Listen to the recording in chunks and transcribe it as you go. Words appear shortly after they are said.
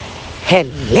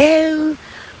Hello,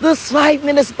 this 5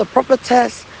 minutes of the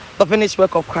prophetess, the finished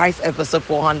work of Christ, episode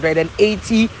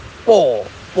 484.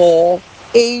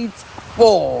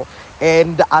 484.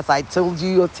 And as I told you,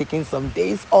 you're taking some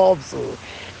days off, so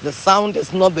the sound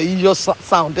is not the usual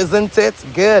sound, isn't it?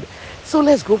 Good. So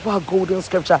let's go for our golden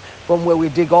scripture from where we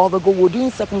dig all the gold. We're doing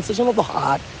circumcision of the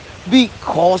heart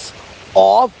because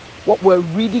of what we're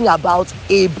reading about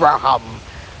Abraham.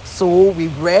 So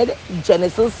we've read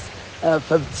Genesis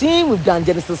 15, we've done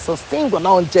Genesis 16, but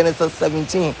now in Genesis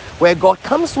 17, where God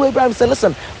comes to Abraham and says,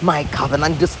 listen, my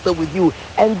covenant is still with you,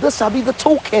 and this shall be the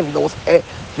token. There was a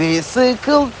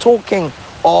physical token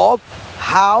of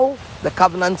how the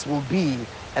covenant will be,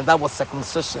 and that was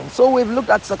circumcision. So we've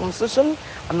looked at circumcision,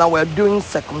 and now we're doing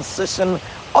circumcision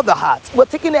of the heart. We're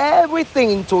taking everything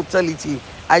in totality.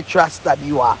 I trust that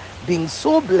you are being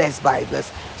so blessed by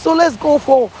this. So let's go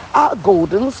for our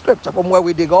golden scripture from where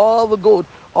we dig all the gold.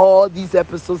 All these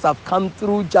episodes have come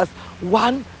through just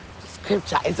one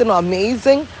scripture. Isn't it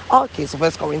amazing? Okay, so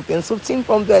 1 Corinthians 15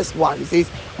 from verse 1. It says,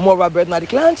 moreover, brethren, I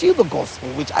declare unto you the gospel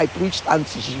which I preached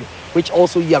unto you, which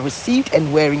also you have received,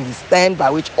 and wherein you stand, by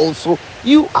which also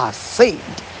you are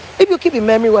saved. If you keep in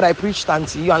memory what I preached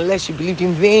unto you, unless you believed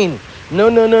in vain. No,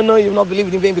 you've not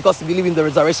believed in vain, because you believe in the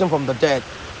resurrection from the dead.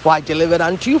 For I delivered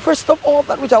unto you first of all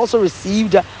that which I also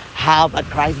received, how that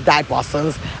Christ died for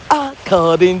sins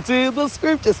according to the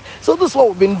scriptures. So this is what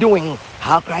we've been doing,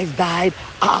 how Christ died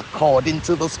according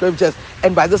to the scriptures.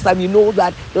 And by this time you know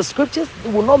that the scriptures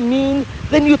will not mean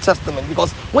the New Testament,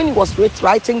 because when he was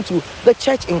writing to the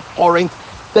church in Corinth,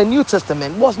 the New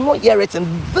Testament was not yet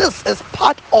written. This is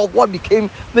part of what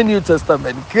became the New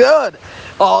Testament. Good.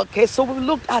 Okay, so we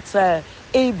looked at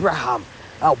Abraham.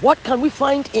 What can we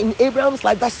find in Abraham's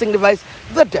life that signifies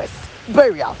the death,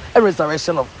 burial, and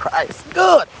resurrection of Christ?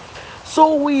 Good.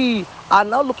 So we are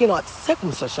now looking at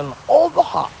circumcision of the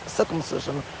heart.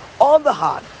 Circumcision of the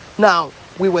heart. Now,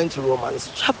 we went to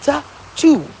Romans chapter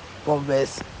 2 from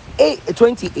verse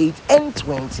 28 and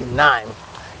 29.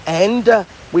 And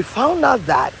we found out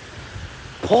that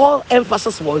Paul's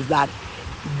emphasis was that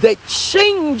the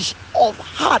change of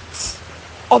heart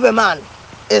of a man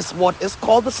is what is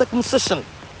called the circumcision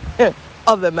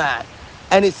of the man.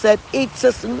 And he said it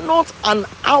is not an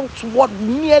outward,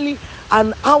 merely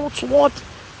an outward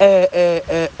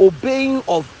obeying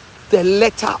of the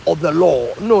letter of the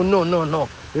law. No.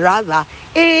 Rather,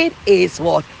 it is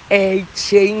what? A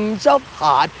change of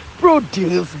heart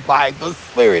produced by the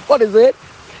Spirit. What is it?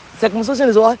 Circumcision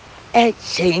is what? A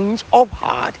change of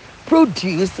heart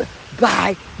produced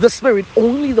by the Spirit.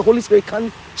 Only the Holy Spirit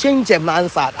can change a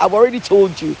man's heart. I've already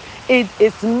told you, it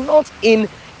is not in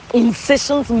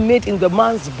incisions made in the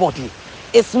man's body.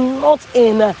 It's not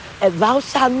in thou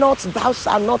shalt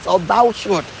not, or thou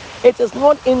should. It is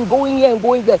not in going here and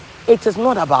going there. It is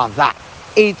not about that.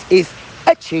 It is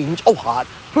a change of heart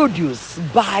produced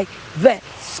by the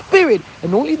Spirit.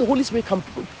 And only the Holy Spirit can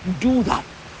do that.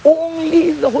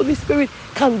 Only the Holy Spirit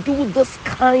can do this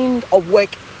kind of work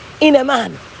in a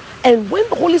man. And when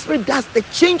the Holy Spirit does the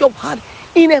change of heart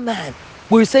in a man,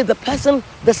 we say the person,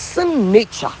 the sin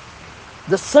nature.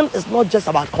 The sin is not just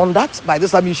about conduct. By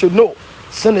this time you should know.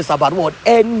 Sin is about what?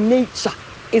 A nature.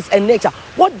 It's a nature.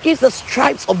 What gives the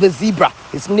stripes of the zebra?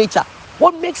 It's nature.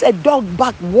 What makes a dog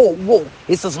bark whoa?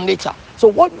 It's his nature. So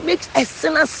what makes a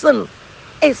sinner sin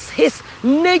is his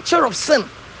nature of sin.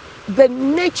 The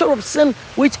nature of sin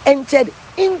which entered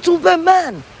into the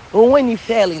man when he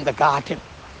fell in the garden.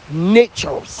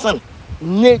 Nature of sin.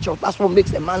 Nature, that's what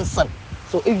makes a man sin.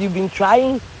 So if you've been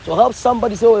trying to help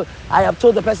somebody, say, oh, I have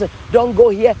told the person, don't go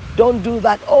here, don't do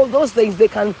that. All those things, they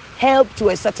can help to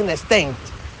a certain extent.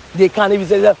 They can, if you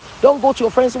say, don't go to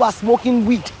your friends who are smoking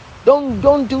weed.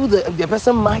 Don't do the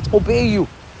person might obey you.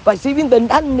 But even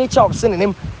that nature of sin in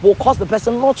him will cause the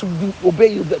person not to obey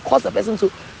you, but cause the person to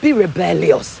be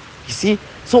rebellious. You see?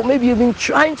 So maybe you've been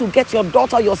trying to get your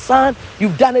daughter, your son,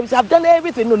 you've done everything. I've done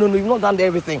everything. No, you've not done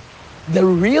everything. The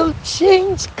real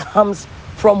change comes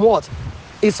from what?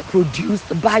 It's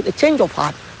produced by the change of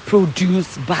heart,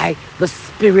 produced by the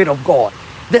Spirit of God.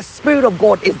 The Spirit of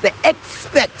God is the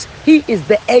expert. He is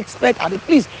the expert at it.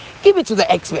 Please give it to the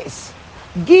experts.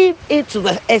 Give it to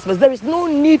the experts. There is no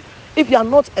need, if you are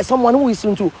not someone who is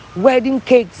into wedding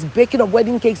cakes, baking of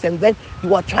wedding cakes, and then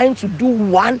you are trying to do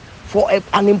one for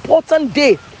an important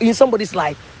day in somebody's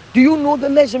life. Do you know the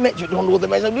measurement? You don't know the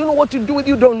measurement. Do you know what to do with?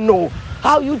 You don't know.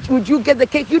 How would you get the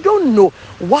cake? You don't know.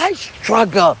 Why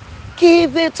struggle?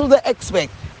 Give it to the expert.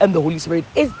 And the Holy Spirit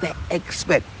is the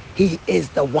expert. He is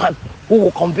the one who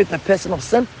will convict the person of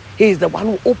sin. He is the one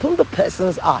who opened the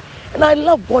person's eye. And I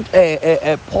love what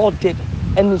Paul did.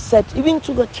 And he said, even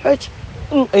to the church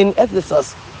in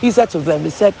Ephesus, He said to them,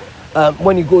 he said,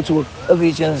 when you go to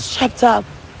Ephesians chapter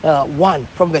 1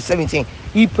 from verse 17,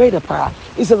 he prayed a prayer.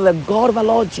 He said, the God of our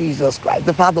Lord Jesus Christ,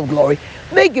 the Father of glory,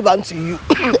 may give unto you,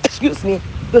 excuse me,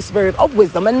 the spirit of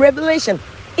wisdom and revelation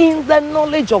in the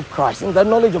knowledge of Christ, in the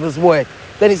knowledge of his word.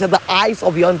 Then he said, the eyes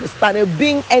of your understanding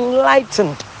being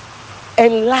enlightened.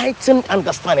 Enlightened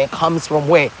understanding comes from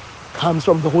where? Comes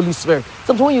from the Holy Spirit.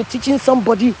 Sometimes when you're teaching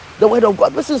somebody the word of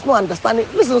God, this is not understanding.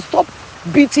 Listen, stop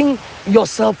beating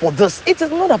yourself for this. It is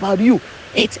not about you.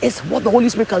 It is what the Holy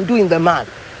Spirit can do in the man.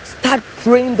 Start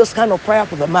praying this kind of prayer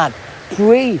for the man.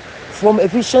 Pray from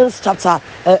Ephesians chapter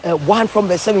 1 from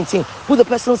verse 17. Put the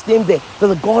person's name there. So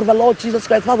the God of our Lord Jesus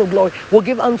Christ, Father of glory, will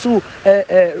give unto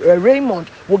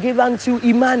Raymond, will give unto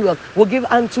Emmanuel, will give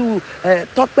unto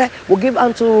Tokpe, will give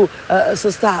unto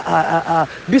Sister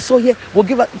Bisoye, will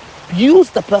give. Use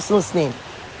the person's name.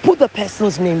 Put the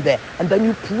person's name there, and then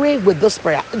you pray with this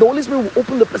prayer. The Holy Spirit will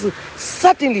open the person.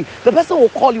 Certainly, the person will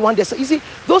call you one day. So you see,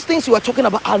 those things you are talking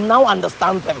about, I now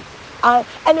understand them. And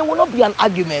it will not be an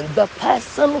argument. The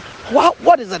person,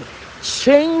 what is it?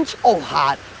 Change of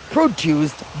heart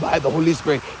produced by the Holy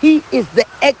Spirit. He is the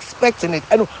expert in it.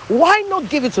 And why not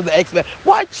give it to the expert?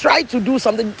 Why try to do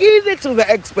something? Give it to the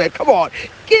expert. Come on,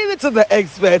 give it to the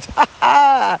expert.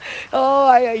 Oh,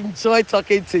 I enjoy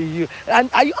talking to you. And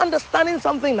are you understanding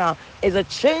something now? It's a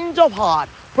change of heart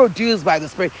produced by the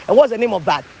Spirit. And what's the name of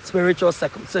that? Spiritual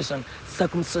circumcision.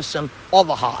 Circumcision of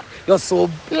the heart. You're so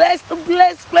blessed.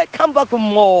 Come back for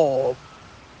more.